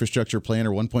infrastructure plan,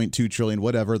 or $1.2 trillion,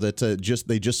 whatever, that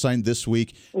they just signed this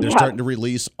week. They're starting to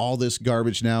release all this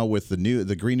garbage now with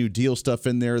the Green New Deal stuff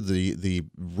in there, the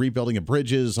rebuilding of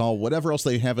bridges, whatever else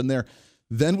they have in there.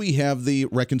 Then we have the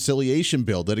reconciliation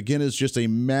bill that, again, is just a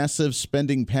massive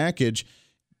spending package.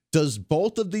 Does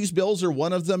both of these bills, or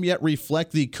one of them, yet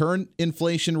reflect the current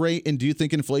inflation rate? And do you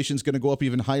think inflation is going to go up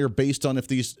even higher based on if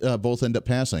these both end up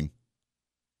passing?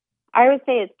 I would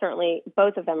say it's certainly,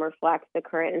 both of them reflect the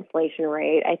current inflation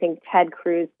rate. I think Ted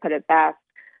Cruz put it best.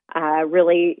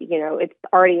 Really, it's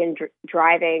already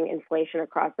driving inflation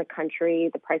across the country.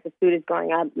 The price of food is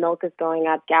going up, milk is going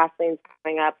up, gasoline's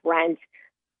going up, rent,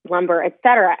 lumber, et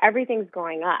cetera. Everything's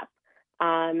going up.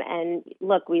 And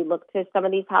look, we look to some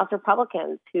of these House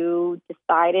Republicans who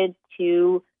decided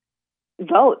to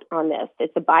vote on this.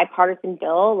 It's a bipartisan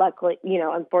bill. Luckily,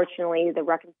 unfortunately, the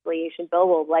reconciliation bill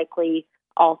will likely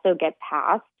also get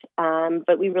passed.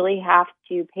 But we really have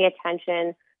to pay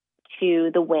attention to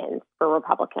the wins for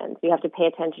Republicans. We have to pay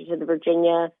attention to the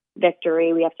Virginia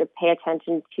victory. We have to pay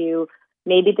attention to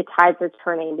maybe the tides are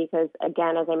turning because,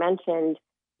 again, as I mentioned,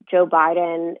 Joe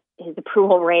Biden, his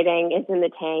approval rating is in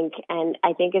the tank, and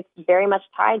I think it's very much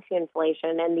tied to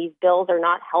inflation, and these bills are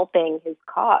not helping his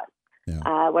cause.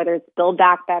 Yeah. Whether it's Build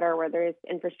Back Better, whether it's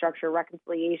infrastructure,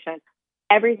 reconciliation,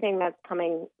 everything that's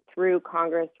coming through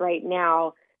Congress right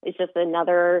now is just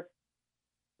another,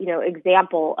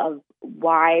 example of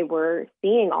why we're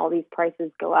seeing all these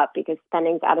prices go up, because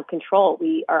spending's out of control.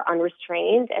 We are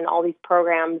unrestrained, and all these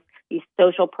programs, these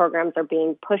social programs, are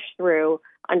being pushed through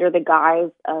under the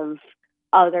guise of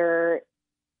other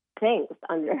things,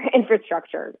 under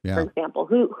infrastructure, for example.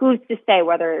 Who's to say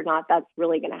whether or not that's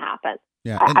really going to happen?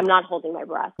 Yeah, I'm not holding my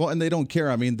breath. Well, and they don't care.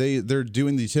 I mean, they're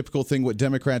doing the typical thing. What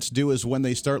Democrats do is when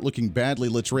they start looking badly,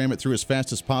 let's ram it through as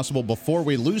fast as possible before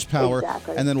we lose power,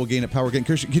 and then we'll gain it power again.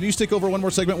 Krysia, can you stick over one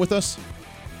more segment with us?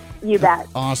 You bet.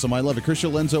 Awesome. I love it.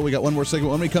 Krysia Lenzo, we got one more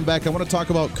segment. When we come back, I want to talk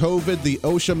about COVID, the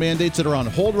OSHA mandates that are on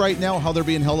hold right now, how they're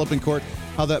being held up in court,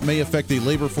 how that may affect the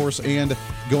labor force and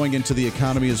going into the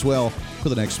economy as well for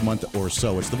the next month or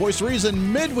so. It's the Voice of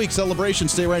Reason midweek celebration.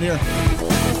 Stay right here.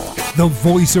 The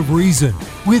Voice of Reason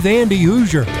with Andy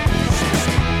Hoosier.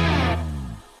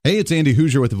 Hey, it's Andy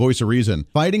Hoosier with the Voice of Reason.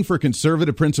 Fighting for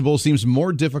conservative principles seems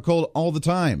more difficult all the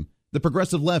time. The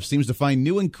progressive left seems to find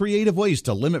new and creative ways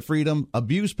to limit freedom,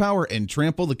 abuse power, and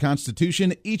trample the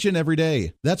Constitution each and every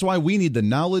day. That's why we need the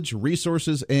knowledge,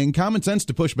 resources, and common sense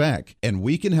to push back, and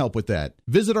we can help with that.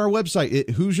 Visit our website at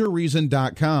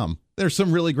HoosierReason.com. There's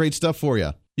some really great stuff for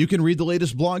you. You can read the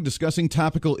latest blog discussing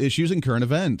topical issues and current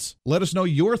events. Let us know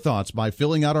your thoughts by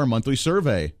filling out our monthly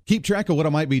survey. Keep track of what I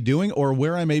might be doing or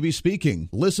where I may be speaking.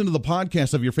 Listen to the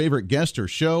podcast of your favorite guest or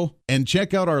show, and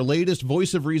check out our latest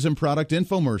Voice of Reason product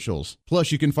infomercials.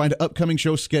 Plus, you can find upcoming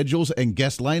show schedules and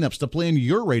guest lineups to plan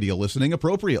your radio listening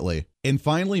appropriately. And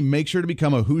finally, make sure to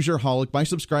become a Hoosier-holic by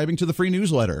subscribing to the free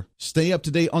newsletter. Stay up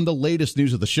to date on the latest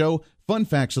news of the show, fun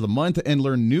facts of the month, and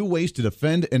learn new ways to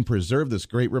defend and preserve this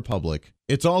great republic.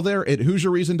 It's all there at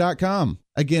HoosierReason.com.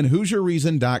 Again,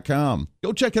 HoosierReason.com.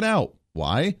 Go check it out.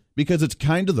 Why? Because it's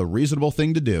kind of the reasonable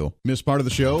thing to do. Miss part of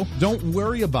the show? Don't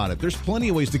worry about it. There's plenty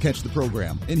of ways to catch the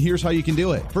program, and here's how you can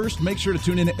do it. First, make sure to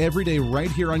tune in every day right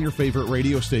here on your favorite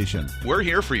radio station. We're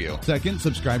here for you. Second,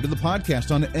 subscribe to the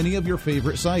podcast on any of your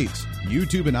favorite sites.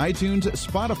 YouTube and iTunes,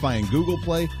 Spotify and Google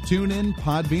Play, TuneIn,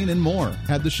 Podbean, and more.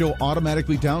 Have the show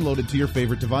automatically downloaded to your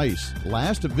favorite device.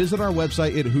 Last, visit our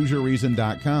website at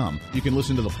HoosierReason.com. You can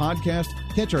listen to the podcast,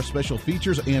 catch our special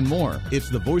features, and more. It's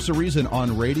the voice of reason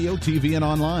on radio, TV, and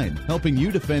online, helping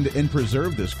you defend and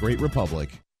preserve this great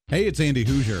republic. Hey, it's Andy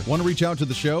Hoosier. Want to reach out to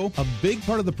the show? A big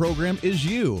part of the program is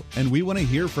you, and we want to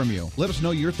hear from you. Let us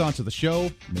know your thoughts of the show,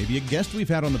 maybe a guest we've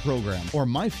had on the program, or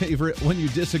my favorite, when you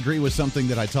disagree with something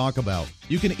that I talk about.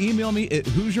 You can email me at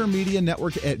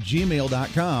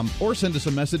HoosierMediaNetwork@gmail.com or send us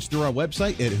a message through our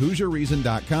website at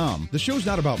HoosierReason.com. The show's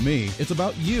not about me, it's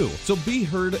about you. So be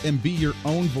heard and be your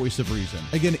own voice of reason.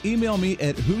 Again, email me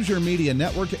at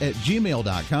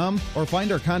HoosierMediaNetwork@gmail.com or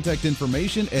find our contact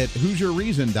information at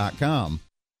HoosierReason.com.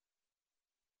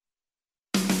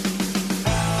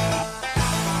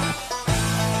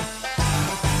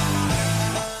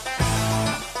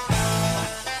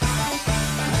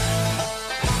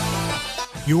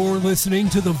 You're listening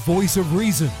to the Voice of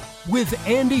Reason with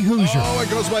Andy Hoosier. Oh, it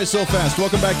goes by so fast.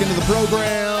 Welcome back into the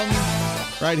program.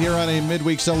 Right here on a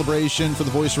midweek celebration for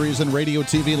the Voice of Reason, radio,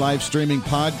 TV, live streaming,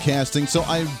 podcasting. So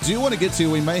I do want to get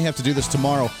to, we may have to do this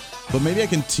tomorrow, but maybe I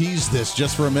can tease this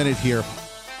just for a minute here.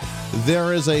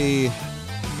 There is a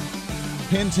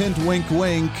hint, hint, wink,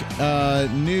 wink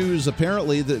news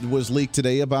apparently that was leaked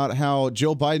today about how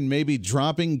Joe Biden may be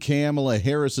dropping Kamala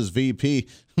Harris as VP.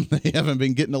 They haven't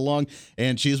been getting along,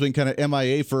 and she's been kind of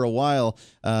MIA for a while.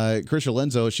 Krysia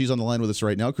Lenzo, she's on the line with us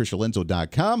right now,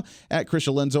 KrysiaLenzo.com, at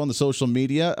Krysia Lenzo on the social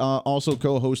media, also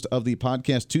co-host of the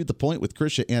podcast To The Point with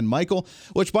Krysia and Michael,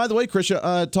 which, by the way,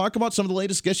 Krysia, talk about some of the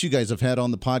latest guests you guys have had on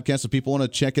the podcast if people want to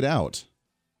check it out.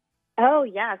 Oh,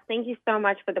 yes. Thank you so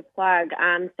much for the plug.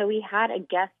 So we had a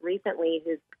guest recently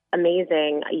who's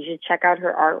amazing. You should check out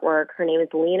her artwork. Her name is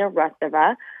Lena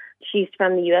Rustova. She's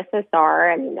from the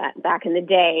USSR, and back in the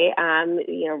day,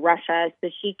 Russia. So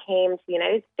she came to the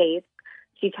United States.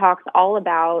 She talks all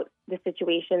about the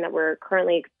situation that we're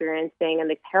currently experiencing and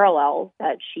the parallels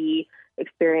that she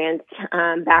experienced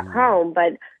back home.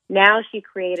 But now she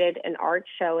created an art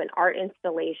show, an art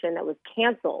installation that was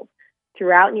canceled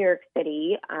throughout New York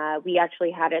City. We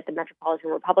actually had it at the Metropolitan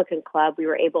Republican Club. We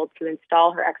were able to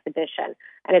install her exhibition,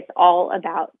 and it's all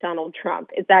about Donald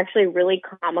Trump. It's actually really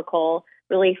comical,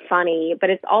 really funny, but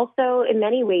it's also in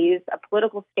many ways a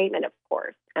political statement, of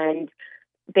course, and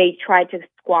they tried to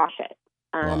squash it.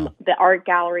 Wow. The art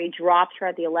gallery dropped her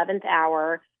at the 11th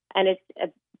hour, and it's a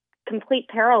complete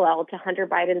parallel to Hunter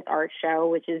Biden's art show,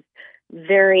 which is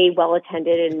very well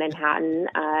attended in Manhattan,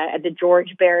 at the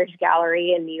George Barrage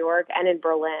Gallery in New York and in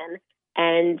Berlin,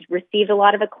 and received a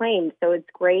lot of acclaim. So it's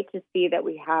great to see that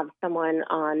we have someone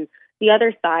on the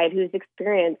other side who's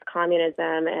experienced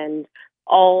communism and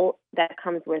all that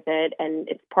comes with it, and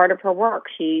it's part of her work.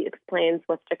 She explains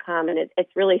what's to come, and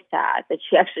it's really sad that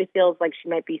she actually feels like she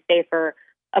might be safer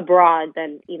abroad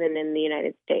than even in the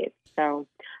United States. So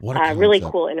really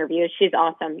cool interview. She's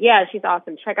awesome. Yeah, she's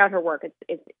awesome. Check out her work.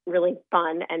 It's really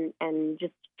fun and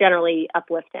just generally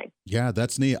uplifting. Yeah,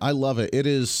 that's neat. I love it. It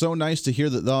is so nice to hear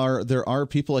that there are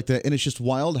people like that. And it's just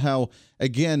wild how,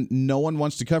 again, no one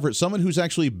wants to cover it. Someone who's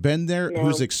actually been there,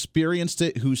 who's experienced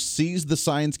it, who sees the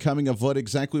signs coming of what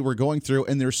exactly we're going through,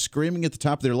 and they're screaming at the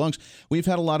top of their lungs. We've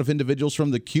had a lot of individuals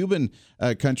from the Cuban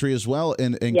country as well,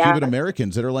 and Cuban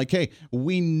Americans that are like, hey,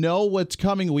 we know what's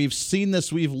coming. We've seen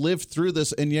this. We've lived through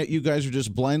this, and yet you guys are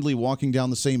just blindly walking down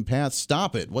the same path.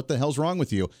 Stop it. What the hell's wrong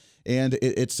with you? And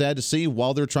it's sad to see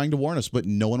while they're trying to warn us, but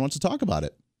no one wants to talk about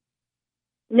it.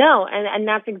 No, and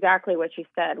that's exactly what she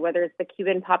said, whether it's the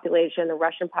Cuban population, the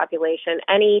Russian population,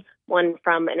 anyone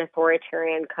from an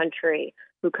authoritarian country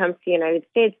who comes to the United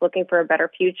States looking for a better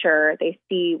future, they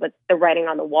see what's the writing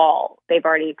on the wall. They've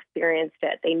already experienced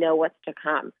it. They know what's to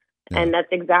come. Yeah. And that's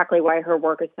exactly why her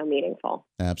work is so meaningful.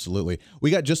 Absolutely. We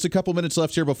got just a couple minutes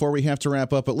left here before we have to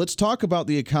wrap up, but let's talk about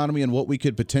the economy and what we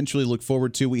could potentially look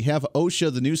forward to. We have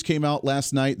OSHA. The news came out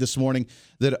this morning,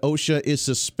 that OSHA is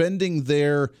suspending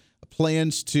their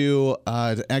plans to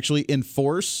actually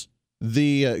enforce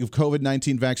the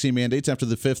COVID-19 vaccine mandates after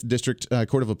the 5th District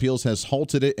Court of Appeals has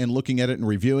halted it and looking at it and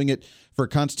reviewing it for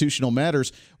constitutional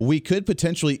matters. We could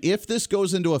potentially, if this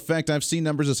goes into effect, I've seen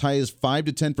numbers as high as 5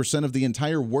 to 10% of the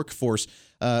entire workforce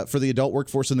for the adult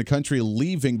workforce in the country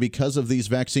leaving because of these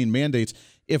vaccine mandates.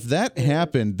 If that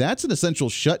happened, that's an essential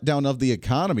shutdown of the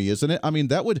economy, isn't it? I mean,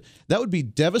 that would be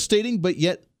devastating, but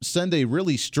yet send a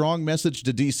really strong message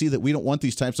to D.C. that we don't want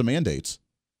these types of mandates.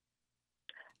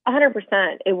 100%.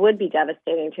 It would be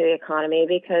devastating to the economy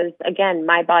because, again,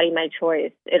 my body, my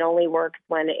choice. It only works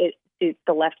when it suits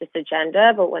the leftist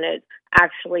agenda, but when it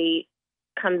actually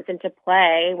comes into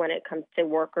play, when it comes to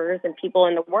workers and people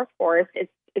in the workforce,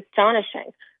 it's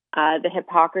astonishing. The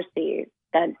hypocrisy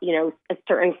that, a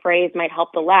certain phrase might help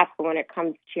the left, but when it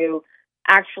comes to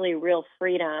actually real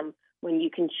freedom, when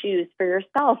you can choose for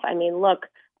yourself. I mean, look,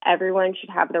 everyone should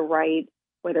have the right,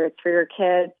 whether it's for your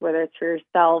kids, whether it's for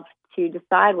yourself, to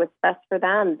decide what's best for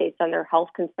them based on their health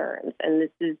concerns. And this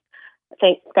is,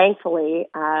 thankfully,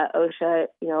 OSHA,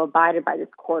 abided by this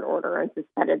court order and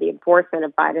suspended the enforcement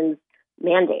of Biden's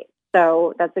mandate.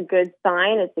 So that's a good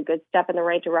sign. It's a good step in the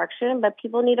right direction, but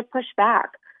people need to push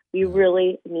back. You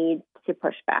really need to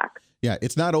push back. Yeah,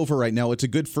 it's not over right now. It's a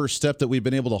good first step that we've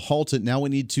been able to halt it. Now we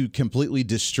need to completely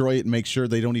destroy it and make sure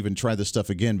they don't even try this stuff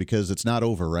again because it's not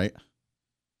over, right?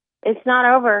 It's not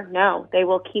over. No, they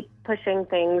will keep pushing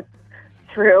things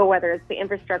through, whether it's the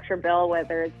infrastructure bill,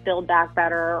 whether it's Build Back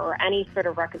Better, or any sort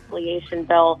of reconciliation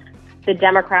bill. The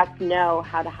Democrats know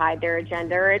how to hide their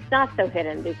agenda. It's not so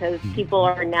hidden because people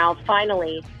are now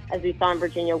finally, as we saw in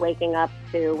Virginia, waking up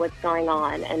to what's going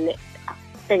on. And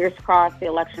fingers crossed, the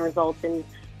election results in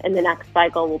the next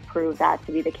cycle will prove that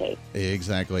to be the case.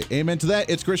 Exactly. Amen to that.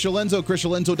 It's Krysia Lenzo,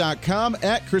 KrysiaLenzo.com,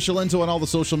 at Krysia Lenzo on all the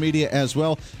social media as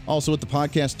well. Also at the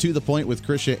podcast, To The Point with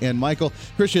Krysia and Michael.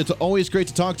 Krysia, it's always great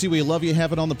to talk to you. We love you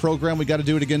having on the program. We got to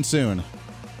do it again soon.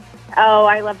 Oh,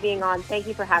 I love being on. Thank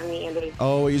you for having me, Andy.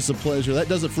 Always a pleasure. That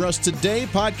does it for us today.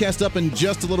 Podcast up in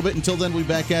just a little bit. Until then, we'll be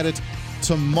back at it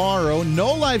tomorrow.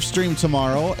 No live stream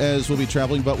tomorrow as we'll be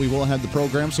traveling, but we will have the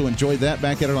program, so enjoy that.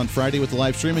 Back at it on Friday with the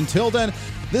live stream. Until then,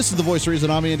 this is The Voice of Reason.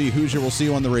 I'm Andy Hoosier. We'll see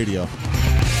you on the radio.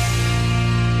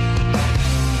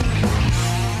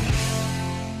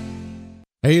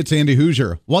 Hey, it's Andy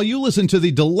Hoosier. While you listen to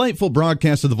the delightful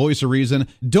broadcast of The Voice of Reason,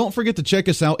 don't forget to check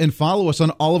us out and follow us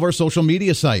on all of our social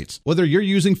media sites. Whether you're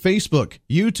using Facebook,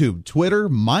 YouTube, Twitter,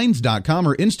 Minds.com,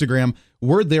 or Instagram,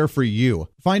 we're there for you.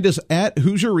 Find us at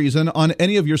Hoosier Reason on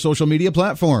any of your social media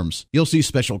platforms. You'll see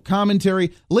special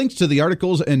commentary, links to the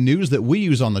articles and news that we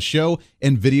use on the show,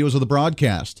 and videos of the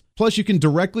broadcast. Plus, you can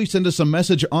directly send us a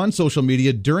message on social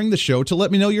media during the show to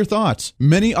let me know your thoughts.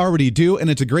 Many already do, and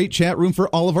it's a great chat room for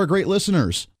all of our great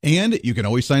listeners. And you can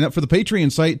always sign up for the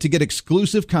Patreon site to get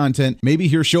exclusive content, maybe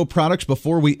hear show products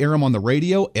before we air them on the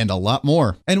radio, and a lot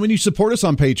more. And when you support us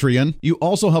on Patreon, you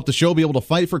also help the show be able to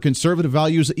fight for conservative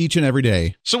values each and every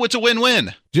day. So it's a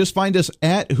win-win. Just find us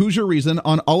at Hoosier Reason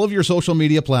on all of your social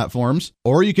media platforms,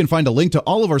 or you can find a link to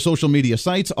all of our social media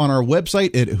sites on our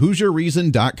website at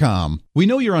HoosierReason.com. We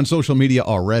know you're on social media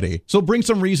already, so bring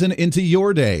some reason into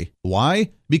your day.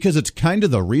 Why? Because it's kind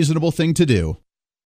of the reasonable thing to do.